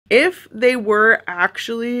If they were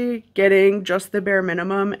actually getting just the bare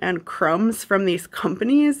minimum and crumbs from these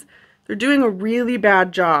companies, they're doing a really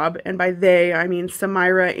bad job, and by they, I mean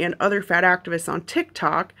Samyra and other fat activists on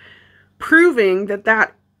TikTok, proving that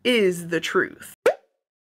that is the truth.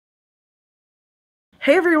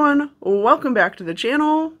 Hey everyone, welcome back to the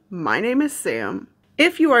channel. My name is Sam.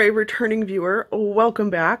 If you are a returning viewer, welcome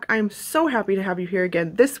back. I'm so happy to have you here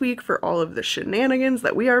again this week for all of the shenanigans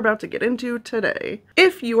that we are about to get into today.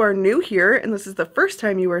 If you are new here and this is the first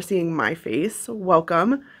time you are seeing my face,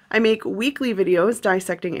 welcome. I make weekly videos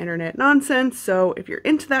dissecting internet nonsense, so if you're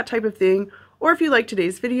into that type of thing, or if you like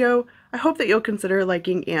today's video, I hope that you'll consider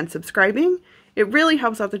liking and subscribing. It really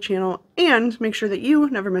helps out the channel and make sure that you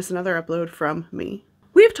never miss another upload from me.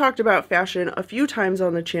 We've talked about fashion a few times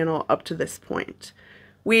on the channel up to this point.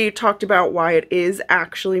 We talked about why it is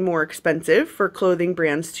actually more expensive for clothing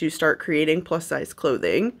brands to start creating plus-size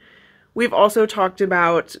clothing. We've also talked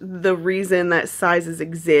about the reason that sizes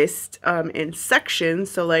exist in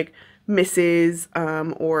sections, so like misses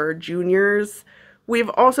or juniors.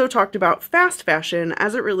 We've also talked about fast fashion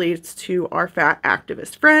as it relates to our fat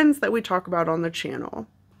activist friends that we talk about on the channel.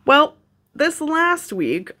 Well, this last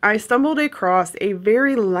week, I stumbled across a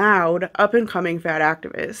very loud up-and-coming fat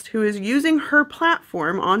activist who is using her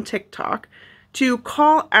platform on TikTok to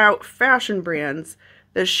call out fashion brands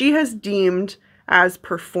that she has deemed as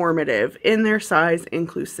performative in their size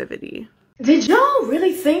inclusivity. Did y'all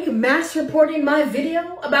really think mass reporting my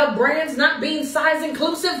video about brands not being size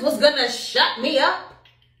inclusive was gonna shut me up?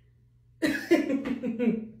 Did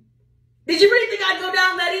you really think I'd go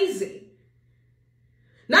down that easy?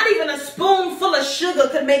 Not even a spoonful of sugar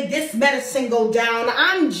could make this medicine go down.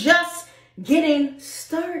 I'm just getting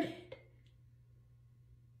started.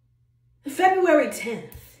 February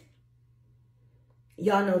 10th.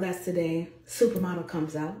 Y'all know that's today. Supermodel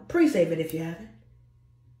comes out. Pre-save it if you haven't.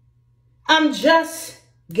 I'm just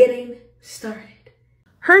getting started.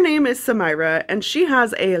 Her name is Samyra, and she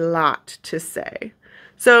has a lot to say.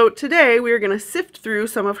 So today we are going to sift through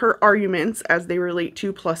some of her arguments as they relate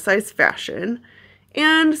to plus-size fashion,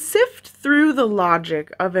 and sift through the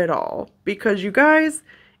logic of it all, because you guys,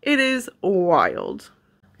 it is wild.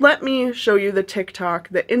 Let me show you the TikTok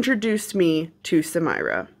that introduced me to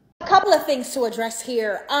Samyra. A couple of things to address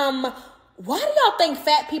here. Why do y'all think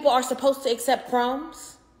fat people are supposed to accept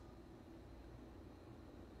crumbs?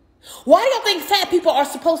 Why do y'all think fat people are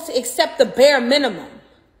supposed to accept the bare minimum?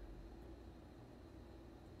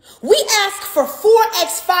 We ask for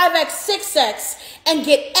 4X, 5X, 6X, and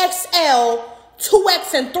get XL,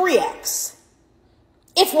 2X and 3X,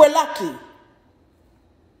 if we're lucky.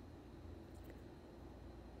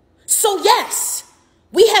 So yes,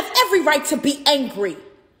 we have every right to be angry.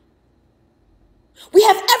 We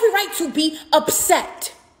have every right to be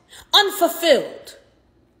upset, unfulfilled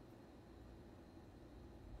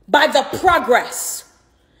by the progress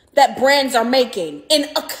that brands are making in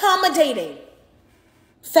accommodating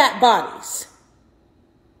fat bodies.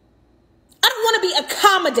 I don't want to be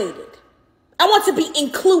accommodated. I want to be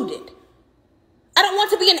included. I don't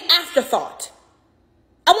want to be an afterthought.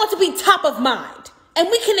 I want to be top of mind, and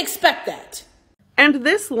we can expect that. And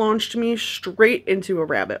this launched me straight into a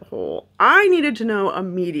rabbit hole. I needed to know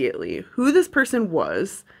immediately who this person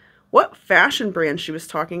was, what fashion brand she was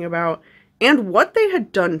talking about, and what they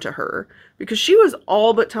had done to her, because she was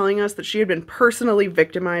all but telling us that she had been personally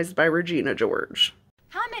victimized by Regina George.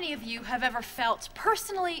 How many of you have ever felt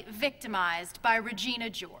personally victimized by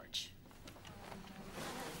Regina George?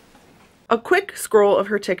 A quick scroll of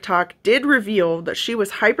her TikTok did reveal that she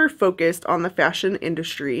was hyper-focused on the fashion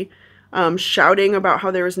industry, shouting about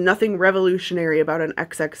how there was nothing revolutionary about an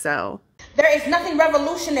XXL. There is nothing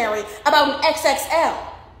revolutionary about an XXL,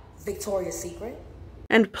 Victoria's Secret.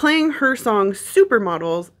 And playing her song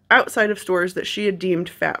Supermodels outside of stores that she had deemed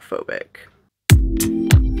fat-phobic.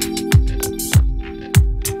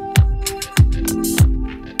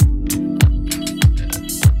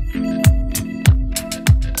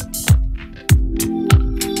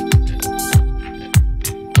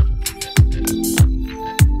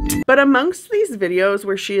 But amongst these videos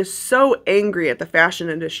where she is so angry at the fashion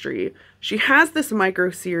industry, she has this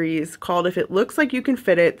micro series called If It Looks Like You Can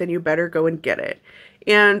Fit It, Then You Better Go and Get It.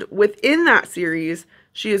 And within that series,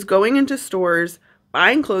 she is going into stores,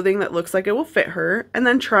 buying clothing that looks like it will fit her, and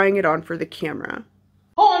then trying it on for the camera.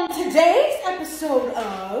 On today's episode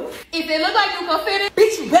of If It Look Like You Can Fit It,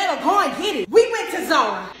 bitch, you better go and get it. We went to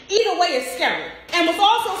Zara. Either way is scary. And what's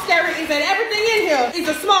also scary is that everything in here is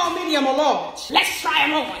a small, medium, or large. Let's try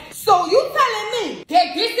them on. So you telling me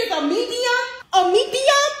that this is a medium? A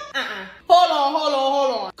medium? Hold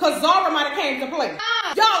on. Cause Zara might have came to play.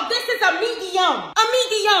 Yo, this is a medium. A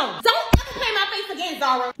medium. Don't ever play my face again,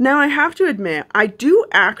 Zara. Now, I have to admit, I do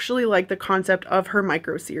actually like the concept of her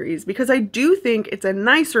micro series because I do think it's a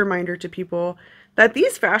nice reminder to people that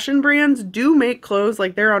these fashion brands do make clothes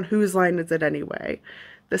like they're on Whose Line Is It Anyway.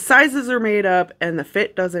 The sizes are made up and the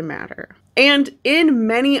fit doesn't matter. And in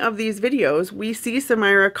many of these videos, we see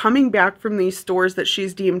Samyra coming back from these stores that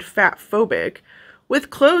she's deemed fat phobic with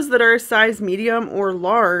clothes that are a size medium or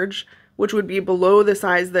large, which would be below the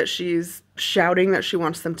size that she's shouting that she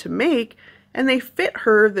wants them to make, and they fit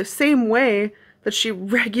her the same way that she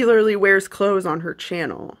regularly wears clothes on her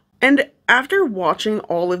channel. And after watching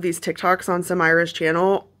all of these TikToks on Samyra's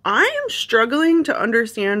channel, I am struggling to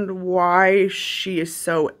understand why she is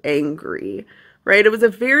so angry, right? It was a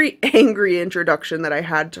very angry introduction that I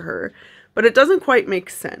had to her, but it doesn't quite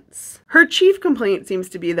make sense. Her chief complaint seems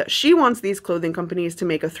to be that she wants these clothing companies to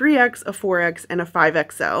make a 3X, a 4X, and a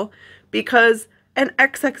 5XL because an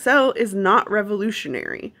XXL is not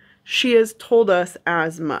revolutionary. She has told us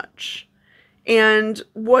as much. And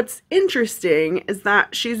what's interesting is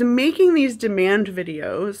that she's making these demand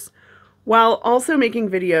videos while also making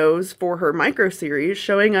videos for her micro series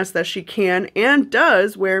showing us that she can and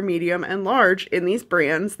does wear medium and large in these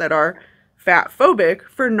brands that are fat phobic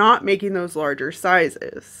for not making those larger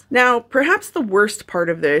sizes. Now, perhaps the worst part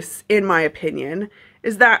of this, in my opinion,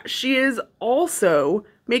 is that she is also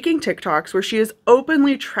making TikToks where she is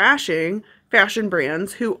openly trashing fashion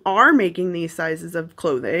brands who are making these sizes of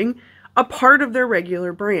clothing a part of their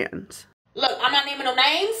regular brand. Look, I'm not naming no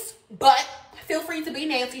names, but feel free to be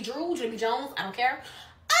Nancy Drew, Jimmy Jones, I don't care.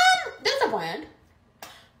 There's a brand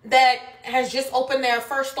that has just opened their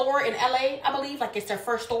first store in LA, I believe. Like it's their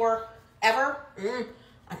first store ever,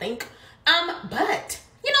 I think. But,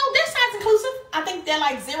 you know, they're size inclusive. I think they're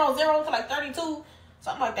like 0 to like 32,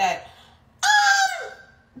 something like that.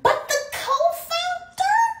 But the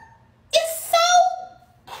co-founder is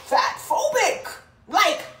so fat phobic.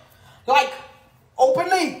 Like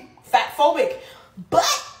openly fat phobic.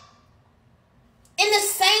 But in the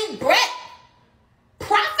same breath,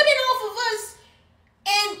 profiting off of us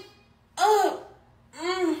and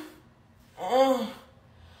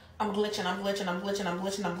I'm glitching.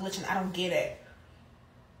 I don't get it.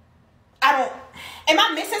 Am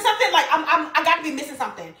I missing something? Like I gotta be missing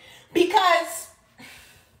something. Because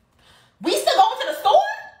we still going to the store?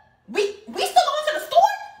 We still going to the store?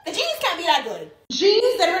 The jeans can't be that good.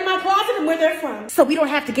 Jeans that are in my closet and where they're from. So we don't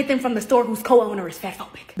have to get them from the store whose co-owner is fat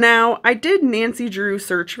phobic. Now, I did Nancy Drew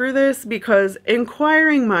search for this because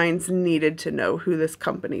inquiring minds needed to know who this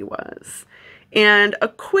company was. And a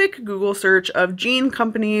quick Google search of jean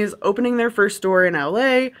companies opening their first store in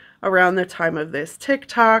LA around the time of this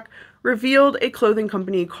TikTok revealed a clothing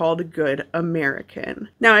company called Good American.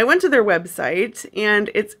 Now, I went to their website, and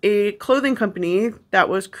it's a clothing company that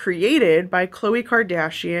was created by Khloe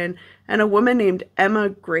Kardashian and a woman named Emma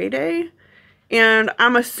Grady. And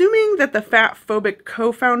I'm assuming that the fat phobic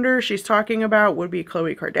co-founder she's talking about would be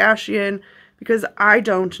Khloe Kardashian, because I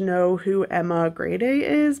don't know who Emma Grady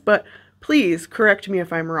is, but please correct me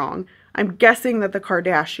if I'm wrong. I'm guessing that the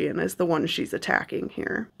Kardashian is the one she's attacking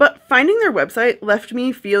here. But finding their website left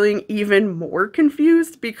me feeling even more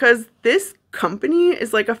confused because this company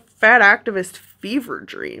is like a fat activist fever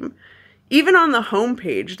dream. Even on the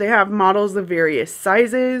homepage, they have models of various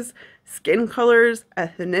sizes, skin colors,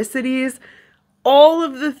 ethnicities. All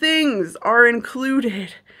of the things are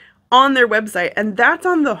included on their website, and that's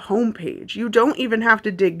on the homepage. You don't even have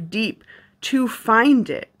to dig deep to find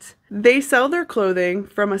it. They sell their clothing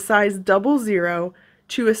from a size 00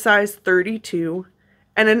 to a size 32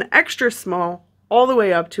 and an extra small all the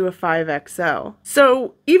way up to a 5XL.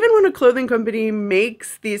 So even when a clothing company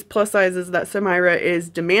makes these plus sizes that Samyra is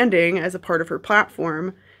demanding as a part of her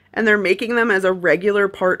platform, and they're making them as a regular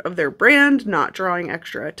part of their brand, not drawing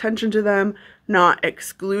extra attention to them, not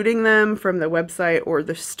excluding them from the website or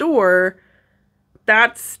the store,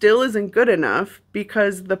 that still isn't good enough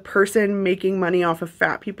because the person making money off of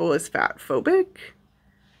fat people is fat phobic.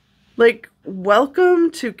 Like,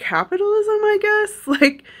 welcome to capitalism, I guess?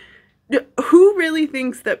 Like, who really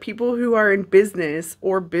thinks that people who are in business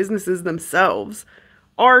or businesses themselves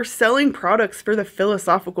are selling products for the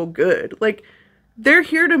philosophical good? Like, they're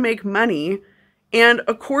here to make money, and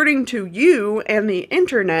according to you and the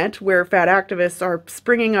internet, where fat activists are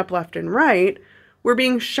springing up left and right, we're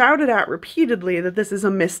being shouted at repeatedly that this is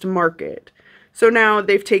a missed market. So now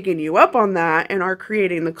they've taken you up on that and are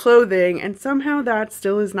creating the clothing, and somehow that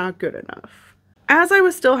still is not good enough. As I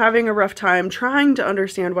was still having a rough time trying to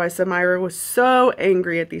understand why Samyra was so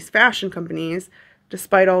angry at these fashion companies,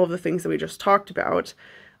 despite all of the things that we just talked about,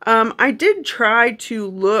 I did try to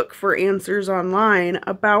look for answers online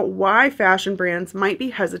about why fashion brands might be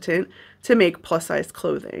hesitant to make plus-size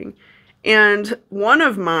clothing. And one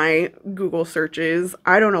of my Google searches,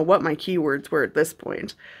 I don't know what my keywords were at this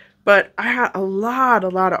point, but I had a lot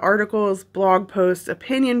of articles, blog posts,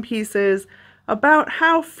 opinion pieces about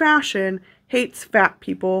how fashion hates fat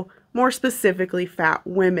people, more specifically fat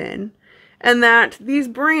women. And that these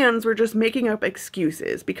brands were just making up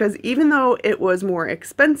excuses because even though it was more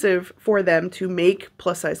expensive for them to make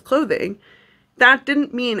plus-size clothing, that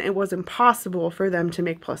didn't mean it was impossible for them to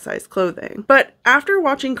make plus-size clothing. But after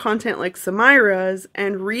watching content like Samyra's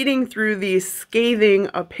and reading through these scathing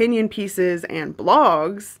opinion pieces and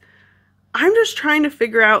blogs, I'm just trying to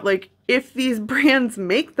figure out, like, if these brands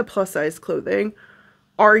make the plus-size clothing,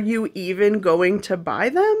 are you even going to buy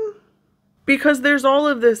them? Because there's all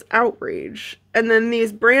of this outrage, and then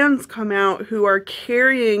these brands come out who are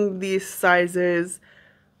carrying these sizes,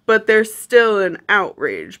 but there's still an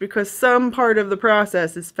outrage because some part of the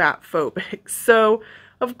process is fat phobic. So,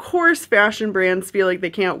 of course, fashion brands feel like they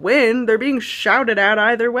can't win. They're being shouted at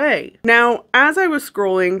either way. Now, as I was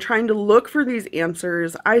scrolling, trying to look for these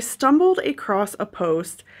answers, I stumbled across a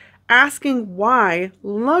post asking why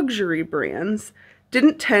luxury brands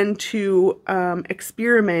didn't tend to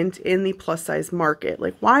experiment in the plus-size market.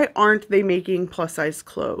 Like, why aren't they making plus-size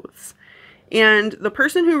clothes? And the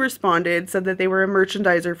person who responded said that they were a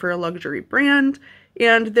merchandiser for a luxury brand,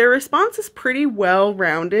 and their response is pretty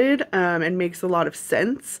well-rounded and makes a lot of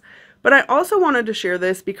sense. But I also wanted to share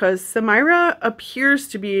this because Samyra appears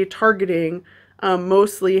to be targeting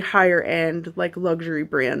mostly higher-end, like, luxury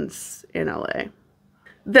brands in LA.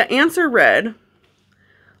 The answer read,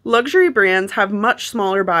 luxury brands have much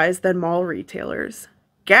smaller buys than mall retailers.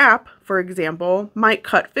 Gap, for example, might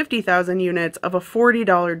cut 50,000 units of a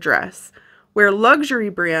 $40 dress, where luxury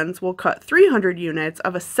brands will cut 300 units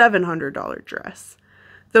of a $700 dress.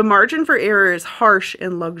 The margin for error is harsh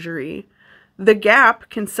in luxury. The Gap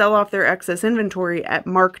can sell off their excess inventory at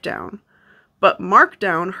markdown, but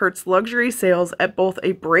markdown hurts luxury sales at both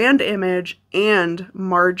a brand image and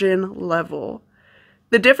margin level.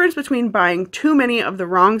 The difference between buying too many of the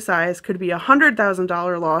wrong size could be a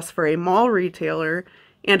 $100,000 loss for a mall retailer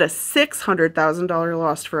and a $600,000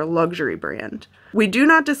 loss for a luxury brand. We do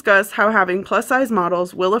not discuss how having plus-size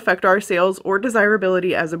models will affect our sales or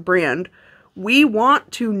desirability as a brand. We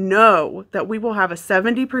want to know that we will have a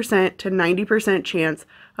 70% to 90% chance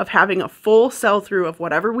of having a full sell-through of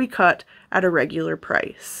whatever we cut at a regular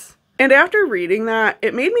price. And after reading that,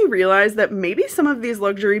 it made me realize that maybe some of these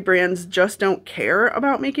luxury brands just don't care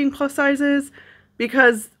about making plus sizes,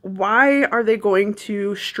 because why are they going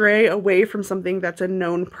to stray away from something that's a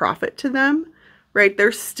known profit to them, right?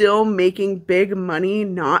 They're still making big money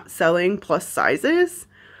not selling plus sizes.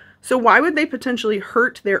 So why would they potentially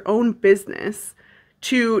hurt their own business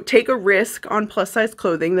to take a risk on plus size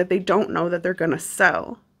clothing that they don't know that they're going to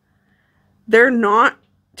sell? They're not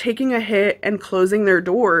taking a hit and closing their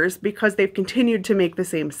doors because they've continued to make the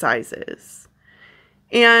same sizes.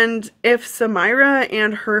 And if Samyra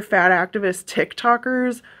and her fat activist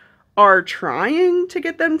TikTokers are trying to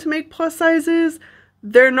get them to make plus sizes,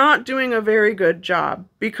 they're not doing a very good job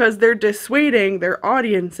because they're dissuading their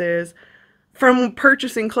audiences from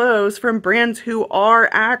purchasing clothes from brands who are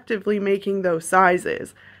actively making those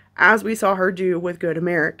sizes, as we saw her do with Good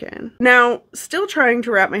American. Now, still trying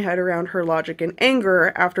to wrap my head around her logic and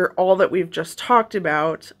anger after all that we've just talked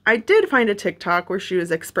about, I did find a TikTok where she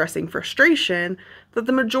was expressing frustration that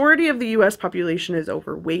the majority of the US population is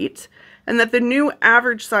overweight, and that the new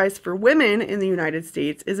average size for women in the United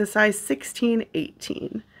States is a size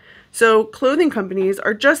 16-18. So clothing companies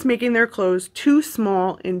are just making their clothes too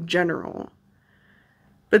small in general.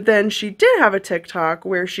 But then she did have a TikTok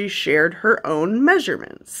where she shared her own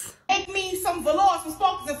measurements. Make me some velours with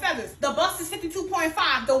sparkles and feathers. The bust is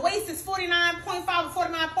 52.5. The waist is 49.5 or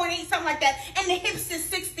 49.8, something like that. And the hips is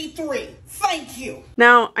 63. Thank you.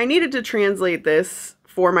 Now, I needed to translate this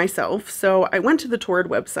for myself, so I went to the Torrid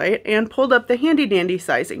website and pulled up the handy dandy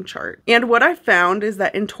sizing chart. And what I found is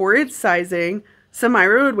that in Torrid sizing,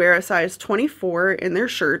 Samyra would wear a size 24 in their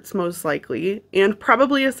shirts, most likely, and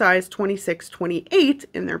probably a size 26, 28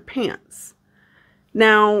 in their pants.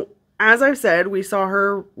 Now, as I've said, we saw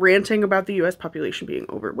her ranting about the US population being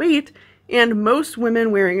overweight, and most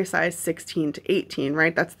women wearing a size 16 to 18,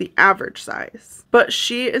 right? That's the average size. But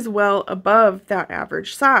she is well above that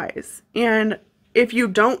average size. And if you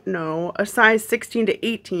don't know, a size 16 to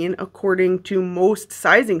 18, according to most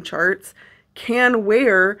sizing charts, can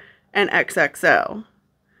wear an XXL,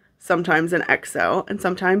 sometimes an XL, and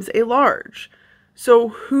sometimes a large. So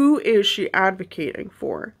who is she advocating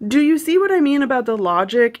for? Do you see what I mean about the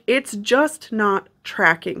logic? It's just not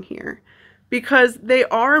tracking here, because they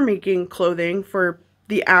are making clothing for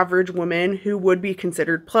the average woman who would be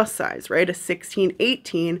considered plus size, right? A 16,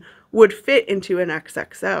 18 would fit into an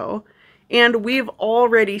XXL. And we've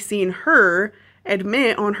already seen her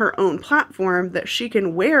admit on her own platform that she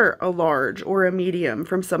can wear a large or a medium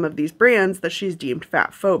from some of these brands that she's deemed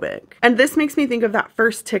fat phobic. And this makes me think of that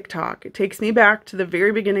first TikTok. It takes me back to the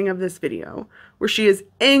very beginning of this video, where she is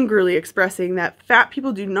angrily expressing that fat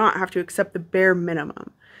people do not have to accept the bare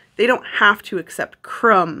minimum. They don't have to accept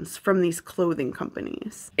crumbs from these clothing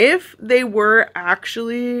companies. If they were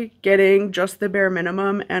actually getting just the bare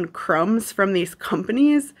minimum and crumbs from these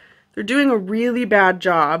companies, they're doing a really bad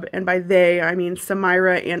job, and by they, I mean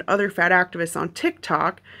Samyra and other fat activists on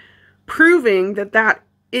TikTok, proving that that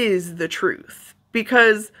is the truth.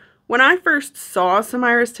 Because when I first saw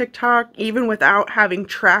Samyra's TikTok, even without having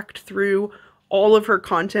tracked through all of her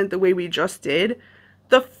content the way we just did,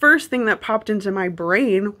 the first thing that popped into my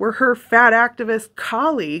brain were her fat activist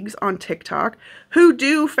colleagues on TikTok who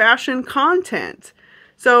do fashion content.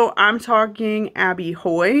 So I'm talking Abby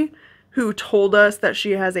Hoy, who told us that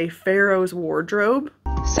she has a pharaoh's wardrobe.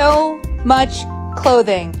 So much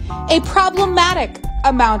clothing. A problematic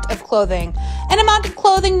amount of clothing. An amount of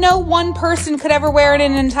clothing no one person could ever wear in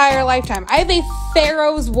an entire lifetime. I have a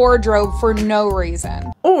pharaoh's wardrobe for no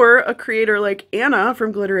reason. Or a creator like Anna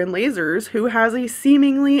from Glitter and Lasers, who has a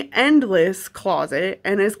seemingly endless closet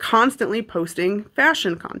and is constantly posting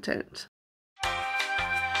fashion content.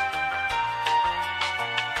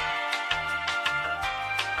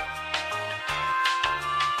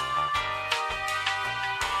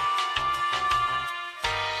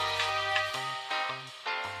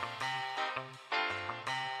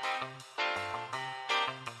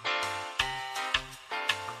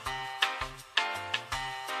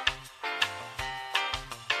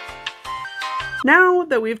 Now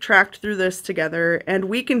that we've tracked through this together and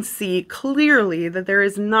we can see clearly that there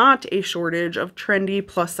is not a shortage of trendy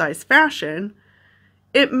plus size fashion,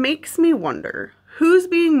 it makes me wonder, who's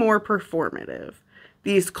being more performative?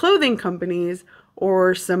 These clothing companies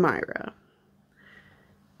or Samyra?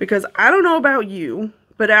 Because I don't know about you,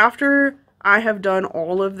 but after I have done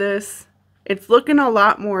all of this, it's looking a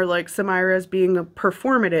lot more like Samyra's being a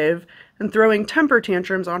performative and throwing temper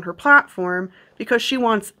tantrums on her platform because she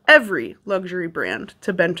wants every luxury brand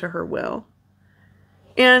to bend to her will.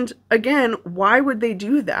 And again, why would they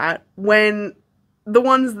do that when the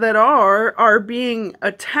ones that are being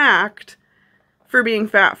attacked for being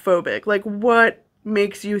fat phobic? Like, what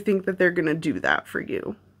makes you think that they're gonna do that for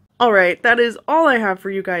you? All right, that is all I have for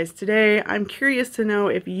you guys today. I'm curious to know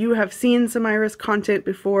if you have seen Samyra's content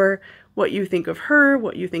before, what you think of her,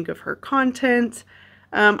 what you think of her content.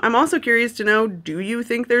 I'm also curious to know, do you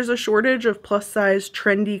think there's a shortage of plus size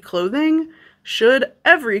trendy clothing? Should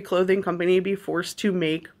every clothing company be forced to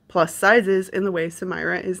make plus sizes in the way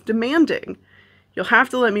Samyra is demanding? You'll have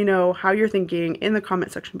to let me know how you're thinking in the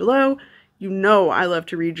comment section below. You know I love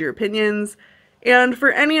to read your opinions. And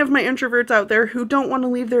for any of my introverts out there who don't want to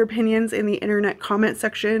leave their opinions in the internet comment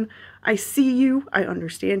section, I see you, I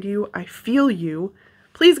understand you, I feel you.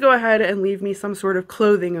 Please go ahead and leave me some sort of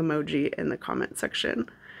clothing emoji in the comment section.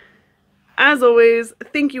 As always,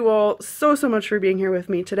 thank you all so much for being here with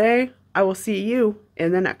me today. I will see you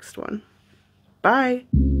in the next one. Bye.